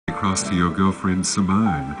across to your girlfriend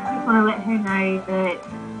Simone? I just want to let her know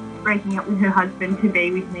that breaking up with her husband to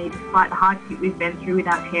be with me, despite the hardship we've been through with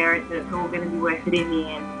our parents, that it's all going to be worth it in the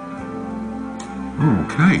end. Oh,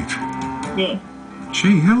 Kate. Yeah.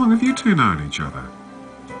 Gee, how long have you two known each other?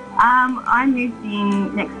 I moved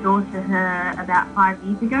in next door to her about 5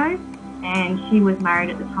 years ago, and she was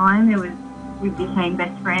married at the time. We became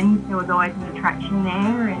best friends. There was always an attraction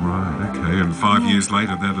there. And, right, okay. And 5 years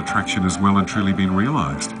later, that attraction has well and truly been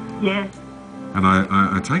realised. Yes. And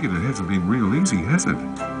I take it hasn't been real easy, has it?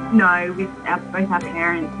 No, with both our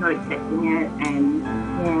parents not accepting it, and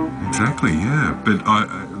yeah. Exactly, yeah. But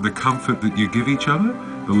the comfort that you give each other,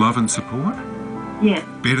 the love and support? Yes.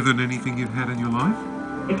 Better than anything you've had in your life?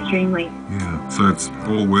 Extremely. Yeah, so it's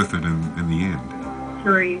all worth it in the end.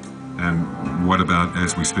 Sure is. And what about,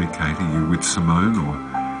 as we speak, Kate, are you with Simone or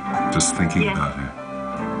just thinking about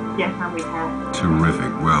her? Yes, I'm with her.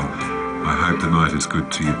 Terrific. Well, I hope the night is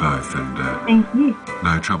good to you both, and thank you.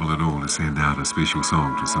 No trouble at all to send out a special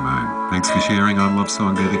song to Simone. Thanks for sharing on Love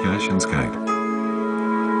Song Dedications, Kate.